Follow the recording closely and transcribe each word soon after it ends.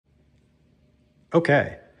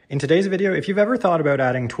Okay, in today's video, if you've ever thought about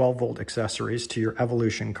adding 12-volt accessories to your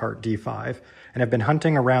Evolution Cart D5 and have been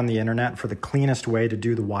hunting around the internet for the cleanest way to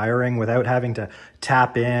do the wiring without having to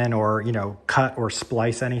tap in or, cut or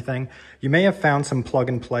splice anything, you may have found some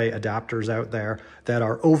plug-and-play adapters out there that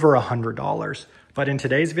are over $100. But in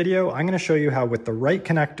today's video, I'm going to show you how with the right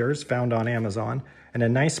connectors found on Amazon and a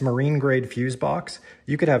nice marine-grade fuse box,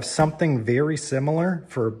 you could have something very similar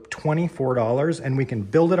for $24, and we can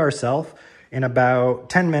build it ourselves in about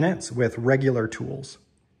 10 minutes with regular tools.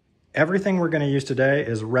 Everything we're going to use today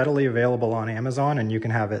is readily available on Amazon, and you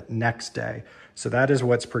can have it next day. So that is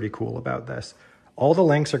what's pretty cool about this. All the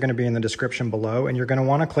links are going to be in the description below, and you're going to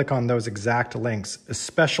want to click on those exact links,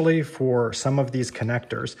 especially for some of these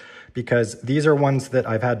connectors, because these are ones that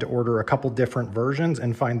I've had to order a couple different versions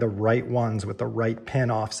and find the right ones with the right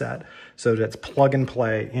pin offset so that it's plug and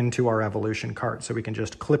play into our Evolution cart. So we can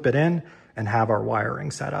just clip it in and have our wiring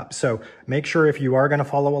set up. So make sure if you are going to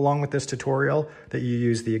follow along with this tutorial that you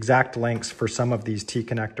use the exact links for some of these T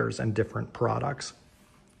connectors and different products.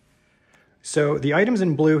 So the items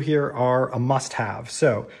in blue here are a must-have.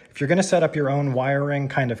 So if you're going to set up your own wiring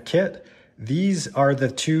kind of kit, these are the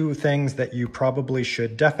two things that you probably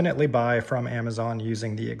should definitely buy from Amazon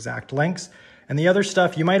using the exact links. And the other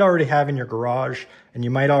stuff you might already have in your garage and you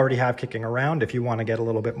might already have kicking around if you want to get a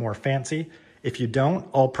little bit more fancy. If you don't,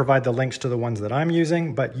 I'll provide the links to the ones that I'm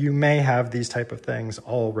using, but you may have these type of things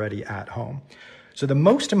already at home. So the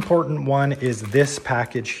most important one is this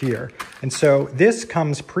package here. And so this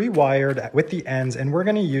comes pre-wired with the ends, and we're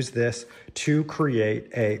going to use this to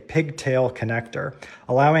create a pigtail connector,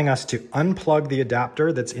 allowing us to unplug the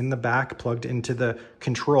adapter that's in the back plugged into the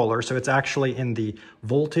controller. So it's actually in the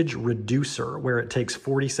voltage reducer where it takes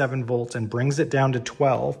 47 volts and brings it down to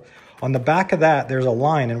 12. On the back of that, there's a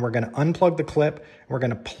line, and we're going to unplug the clip. We're going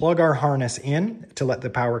to plug our harness in to let the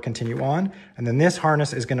power continue on. And then this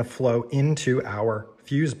harness is going to flow into our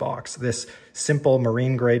fuse box, this simple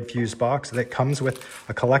marine grade fuse box that comes with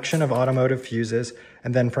a collection of automotive fuses.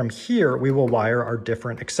 And then from here, we will wire our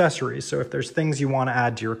different accessories. So if there's things you want to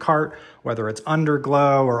add to your cart, whether it's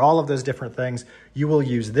underglow or all of those different things, you will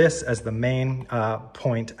use this as the main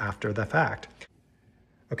point after the fact.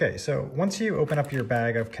 Okay, so once you open up your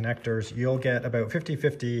bag of connectors, you'll get about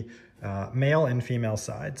 50-50 male and female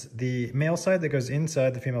sides. The male side that goes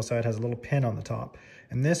inside the female side has a little pin on the top,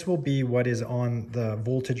 and this will be what is on the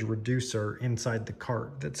voltage reducer inside the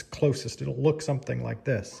cart that's closest. It'll look something like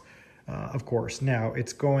this, of course. Now,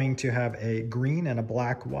 it's going to have a green and a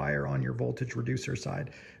black wire on your voltage reducer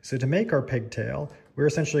side. So to make our pigtail, we're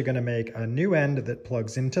essentially going to make a new end that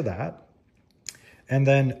plugs into that, and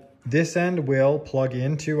then this end will plug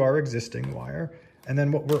into our existing wire. And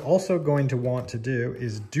then what we're also going to want to do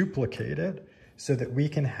is duplicate it so that we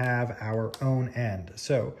can have our own end.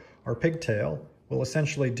 So our pigtail will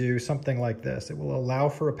essentially do something like this. It will allow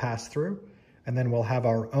for a pass-through, and then we'll have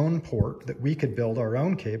our own port that we could build our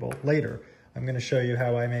own cable later. I'm going to show you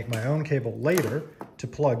how I make my own cable later to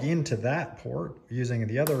plug into that port using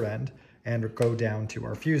the other end and go down to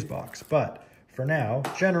our fuse box. But for now,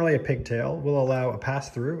 generally a pigtail will allow a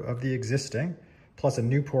pass-through of the existing plus a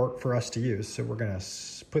new port for us to use. So we're going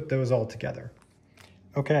to put those all together.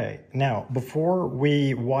 Okay, now before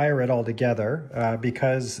we wire it all together,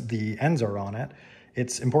 because the ends are on it,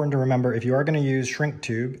 it's important to remember if you are going to use shrink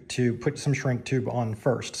tube to put some shrink tube on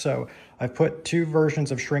first. So I've put two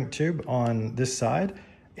versions of shrink tube on this side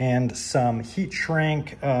and some heat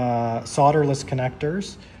shrink solderless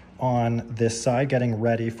connectors on this side, getting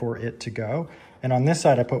ready for it to go. And on this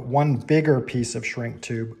side, I put one bigger piece of shrink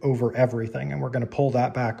tube over everything, and we're going to pull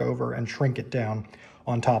that back over and shrink it down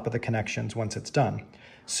on top of the connections once it's done.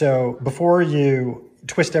 So before you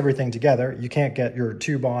twist everything together, you can't get your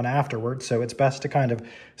tube on afterwards, so it's best to kind of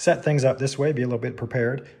set things up this way, be a little bit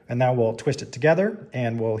prepared, and now we'll twist it together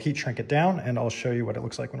and we'll heat shrink it down, and I'll show you what it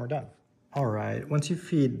looks like when we're done. All right, once you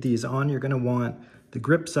feed these on, you're going to want the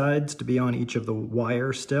grip sides to be on each of the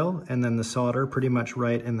wires still, and then the solder pretty much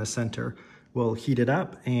right in the center. We'll heat it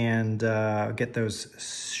up and get those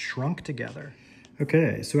shrunk together.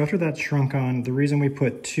 Okay, so after that's shrunk on, the reason we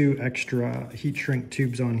put two extra heat shrink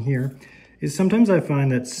tubes on here is sometimes I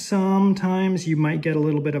find that sometimes you might get a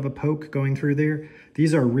little bit of a poke going through there.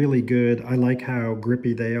 These are really good. I like how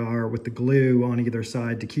grippy they are with the glue on either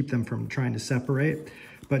side to keep them from trying to separate.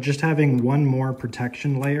 But just having one more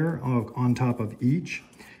protection layer on top of each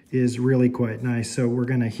is really quite nice. So we're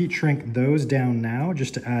gonna heat shrink those down now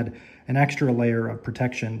just to add an extra layer of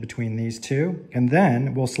protection between these two. And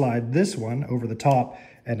then we'll slide this one over the top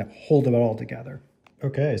and hold it all together.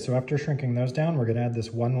 Okay, so after shrinking those down, we're gonna add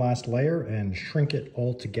this one last layer and shrink it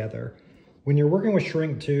all together. When you're working with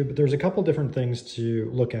shrink tube, there's a couple different things to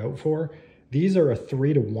look out for. These are a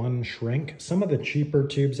 3-to-1 shrink. Some of the cheaper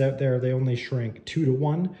tubes out there, they only shrink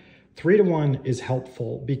 2-to-1. 3-to-1 is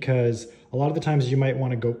helpful because a lot of the times you might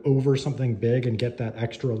want to go over something big and get that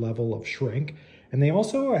extra level of shrink. And they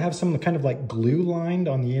also have some kind of like glue lined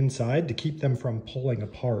on the inside to keep them from pulling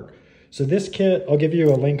apart. So this kit, I'll give you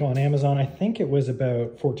a link on Amazon. I think it was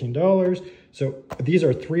about $14. So these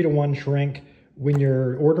are 3-to-1 shrink. When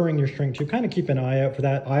you're ordering your shrink tube, kind of keep an eye out for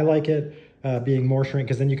that. I like it being more shrink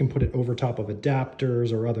because then you can put it over top of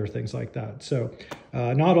adapters or other things like that. So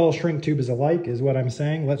not all shrink tube is alike is what I'm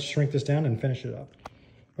saying. Let's shrink this down and finish it up.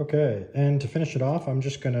 Okay, and to finish it off, I'm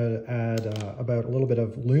just gonna add about a little bit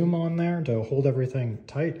of loom on there to hold everything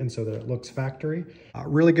tight and so that it looks factory.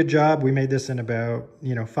 Really good job. We made this in about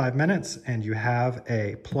 5 minutes, and you have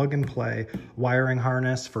a plug and play wiring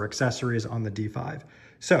harness for accessories on the D5.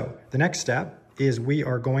 So the next step is we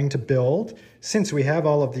are going to build, since we have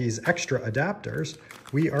all of these extra adapters,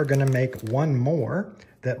 we are gonna make one more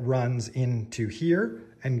that runs into here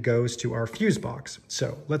and goes to our fuse box.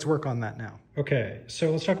 So let's work on that now. Okay,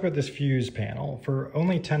 so let's talk about this fuse panel. For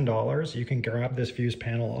only $10, you can grab this fuse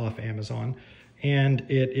panel off Amazon, and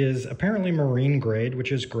it is apparently marine grade,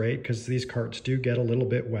 which is great because these carts do get a little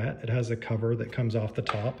bit wet. It has a cover that comes off the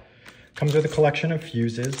top. Comes with a collection of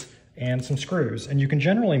fuses and some screws, and you can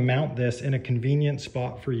generally mount this in a convenient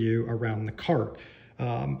spot for you around the cart.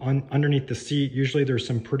 Underneath the seat, usually there's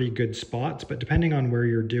some pretty good spots, but depending on where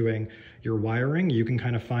you're doing your wiring, you can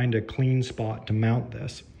kind of find a clean spot to mount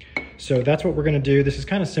this. So that's what we're gonna do. This is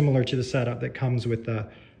kind of similar to the setup that comes with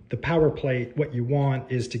the power plate. What you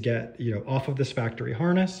want is to get off of this factory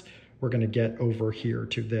harness. We're gonna get over here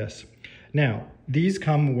to this. Now, these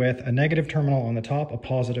come with a negative terminal on the top, a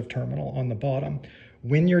positive terminal on the bottom.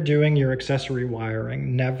 When you're doing your accessory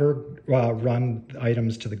wiring, never run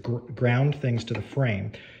items to the ground things to the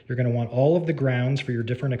frame. You're going to want all of the grounds for your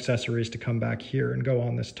different accessories to come back here and go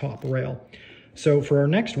on this top rail. So for our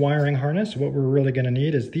next wiring harness, what we're really going to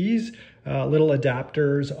need is these little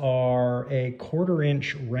adapters are a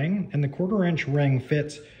 1/4-inch ring, and the 1/4-inch ring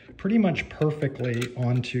fits pretty much perfectly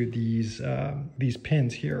onto these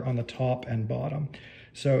pins here on the top and bottom.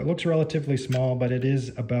 So it looks relatively small, but it is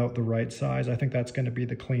about the right size. I think that's going to be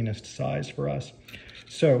the cleanest size for us.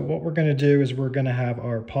 So what we're going to do is we're going to have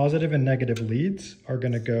our positive and negative leads are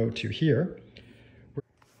going to go to here.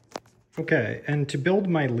 Okay, and to build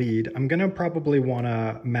my lead, I'm going to probably want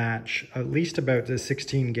to match at least about the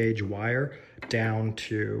 16 gauge wire down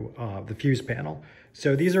to the fuse panel.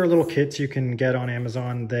 So these are little kits you can get on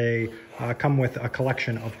Amazon. They come with a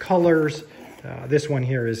collection of colors. This one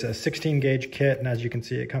here is a 16 gauge kit, and as you can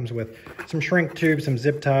see, it comes with some shrink tubes, some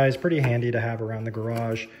zip ties, pretty handy to have around the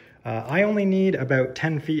garage. I only need about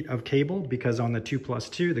 10 feet of cable because on the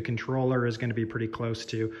 2+2, the controller is going to be pretty close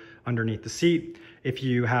to underneath the seat. If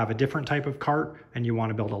you have a different type of cart and you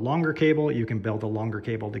want to build a longer cable, you can build a longer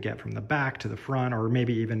cable to get from the back to the front, or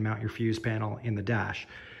maybe even mount your fuse panel in the dash.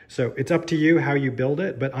 So it's up to you how you build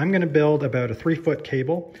it, but I'm going to build about a 3-foot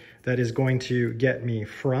cable that is going to get me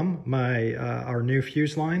from my our new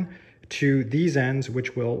fuse line to these ends,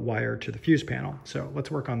 which will wire to the fuse panel. So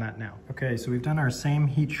let's work on that now. Okay, so we've done our same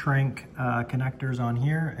heat shrink connectors on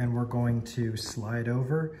here, and we're going to slide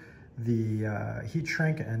over the heat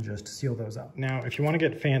shrink and just seal those up. Now, if you want to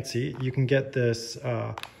get fancy, you can get this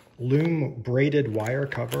loom braided wire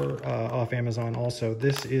cover off Amazon also.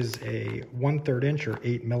 This is a 1/3 inch or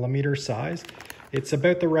 8mm size. It's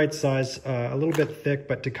about the right size, a little bit thick,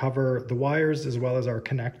 but to cover the wires as well as our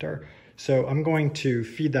connector. So I'm going to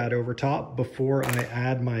feed that over top before I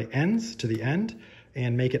add my ends to the end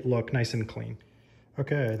and make it look nice and clean.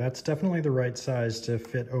 Okay, that's definitely the right size to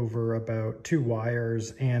fit over about 2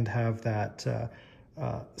 wires and have that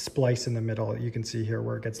splice in the middle. You can see here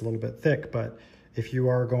where it gets a little bit thick, but if you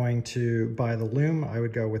are going to buy the loom, I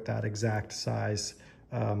would go with that exact size.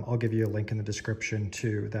 I'll give you a link in the description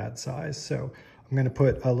to that size. So I'm going to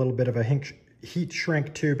put a little bit of a heat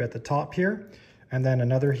shrink tube at the top here, and then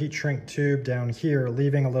another heat shrink tube down here,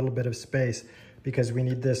 leaving a little bit of space because we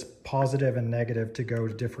need this positive and negative to go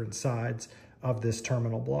to different sides of this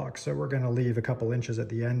terminal block. So we're going to leave a couple inches at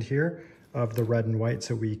the end here of the red and white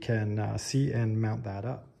so we can see and mount that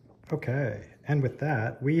up. Okay, and with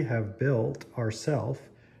that, we have built ourselves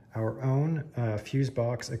our own fuse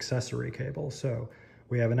box accessory cable. So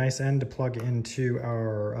we have a nice end to plug into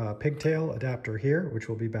our pigtail adapter here, which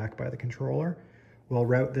will be backed by the controller. We'll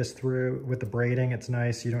route this through with the braiding. It's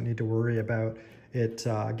nice. You don't need to worry about it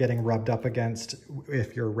getting rubbed up against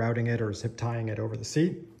if you're routing it or zip tying it over the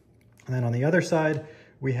seat. And then on the other side,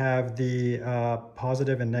 we have the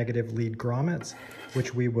positive and negative lead grommets,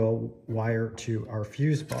 which we will wire to our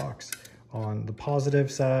fuse box on the positive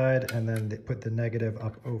side, and then put the negative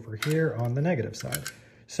up over here on the negative side.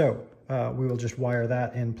 So we will just wire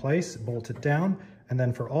that in place, bolt it down, and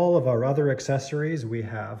then for all of our other accessories, we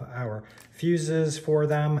have our fuses for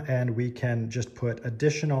them, and we can just put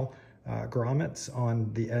additional grommets on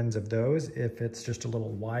the ends of those if it's just a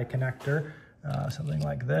little Y connector, something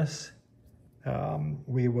like this.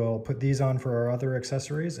 We will put these on for our other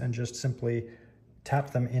accessories and just simply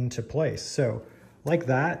tap them into place. So like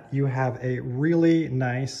that, you have a really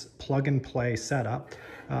nice plug and play setup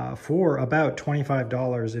for about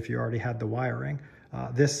 $25 if you already had the wiring.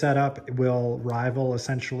 This setup will rival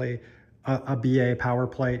essentially a BA power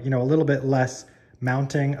plate, a little bit less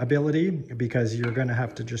mounting ability because you're going to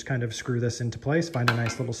have to just kind of screw this into place, find a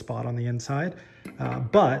nice little spot on the inside.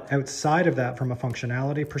 But outside of that, from a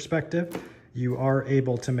functionality perspective, you are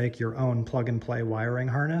able to make your own plug and play wiring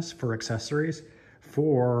harness for accessories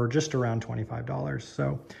for just around $25.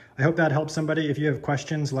 So I hope that helps somebody. If you have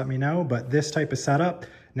questions, let me know. But this type of setup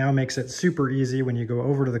now makes it super easy when you go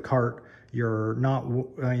over to the cart. You're not,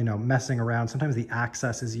 messing around. Sometimes the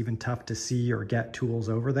access is even tough to see or get tools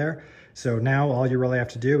over there. So now all you really have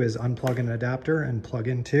to do is unplug an adapter and plug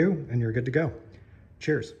in two, and you're good to go.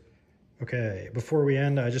 Cheers. Okay, before we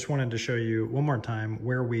end, I just wanted to show you one more time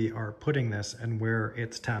where we are putting this and where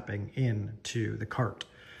it's tapping into the cart.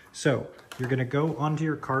 So you're gonna go onto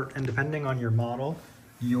your cart, and depending on your model,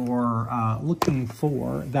 you're looking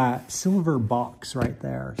for that silver box right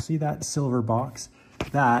there. See that silver box?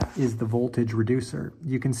 That is the voltage reducer.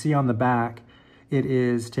 You can see on the back, it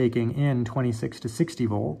is taking in 26 to 60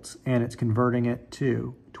 volts, and it's converting it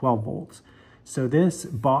to 12 volts. So this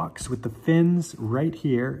box with the fins right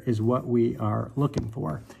here is what we are looking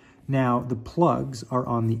for. Now, the plugs are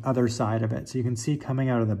on the other side of it. So you can see coming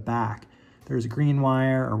out of the back, there's a green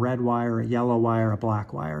wire, a red wire, a yellow wire, a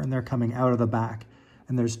black wire, and they're coming out of the back.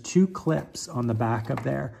 And there's two clips on the back of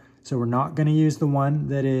there. So we're not going to use the one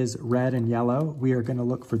that is red and yellow. We are going to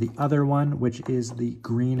look for the other one, which is the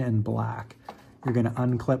green and black. You're going to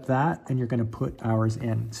unclip that, and you're going to put ours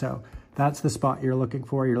in. So that's the spot you're looking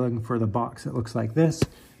for. You're looking for the box that looks like this.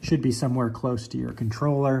 Should be somewhere close to your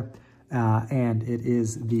controller. And it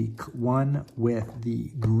is the one with the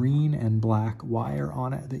green and black wire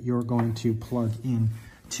on it that you're going to plug in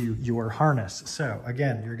to your harness. So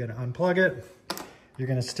again, you're going to unplug it. You're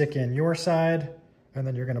going to stick in your side, and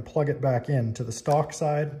then you're going to plug it back in to the stock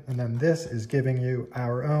side. And then this is giving you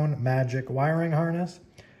our own magic wiring harness,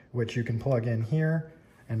 which you can plug in here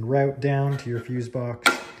and route down to your fuse box.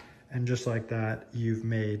 And just like that, you've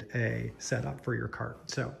made a setup for your cart.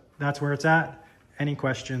 So that's where it's at. Any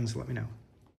questions, let me know.